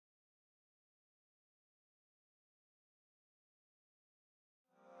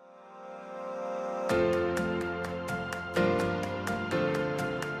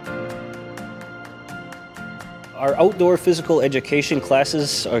Our outdoor physical education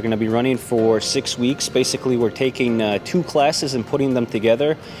classes are going to be running for 6 weeks. Basically, we're taking 2 classes and putting them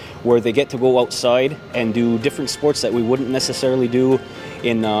together where they get to go outside and do different sports that we wouldn't necessarily do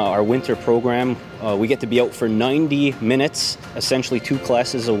in our winter program. We get to be out for 90 minutes, essentially 2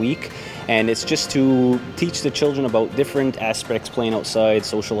 classes a week, and it's just to teach the children about different aspects, playing outside,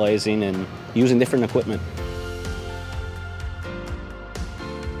 socializing, and using different equipment.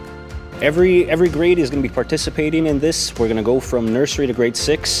 Every grade is going to be participating in this. We're going to go from nursery to grade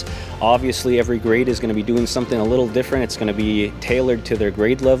 6. Obviously, every grade is going to be doing something a little different. It's going to be tailored to their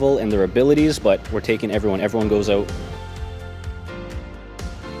grade level and their abilities, but we're taking everyone. Everyone goes out.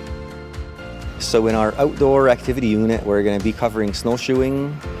 So in our outdoor activity unit, we're going to be covering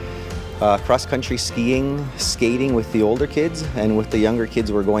snowshoeing, cross-country skiing, skating with the older kids, and with the younger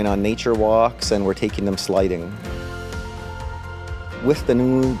kids we're going on nature walks and we're taking them sliding. With the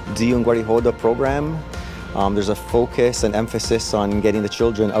new Ziyong Gwarihoda program, there's a focus and emphasis on getting the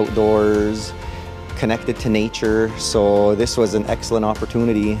children outdoors, connected to nature. So this was an excellent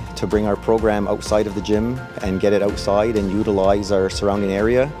opportunity to bring our program outside of the gym and get it outside and utilize our surrounding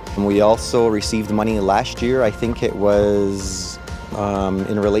area. And we also received money last year, I think it was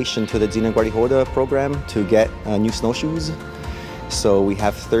in relation to the Ziyong Gwarihoda program, to get new snowshoes. So we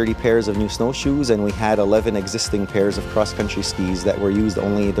have 30 pairs of new snowshoes and we had 11 existing pairs of cross-country skis that were used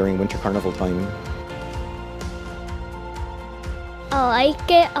only during winter carnival time. I like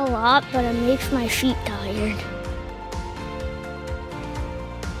it a lot, but it makes my feet tired.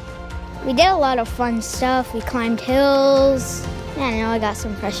 We did a lot of fun stuff. We climbed hills. I don't know, I got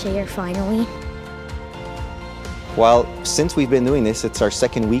some fresh air finally. Well, since we've been doing this, it's our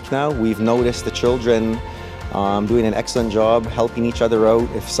 2nd week now. We've noticed the children doing an excellent job helping each other out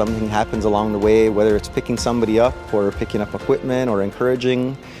if something happens along the way, whether it's picking somebody up or picking up equipment or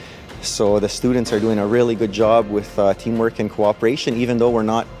encouraging. So the students are doing a really good job with teamwork and cooperation. Even though we're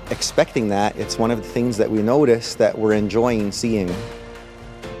not expecting that, it's one of the things that we notice that we're enjoying seeing.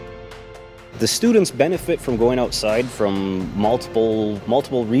 The students benefit from going outside from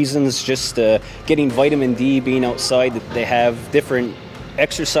multiple reasons, just getting vitamin D, being outside. They have different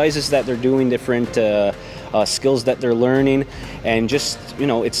exercises that they're doing, different skills that they're learning, and just, you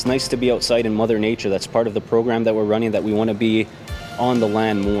know, it's nice to be outside in Mother Nature. That's part of the program that we're running, that we want to be on the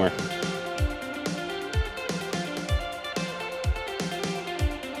land more.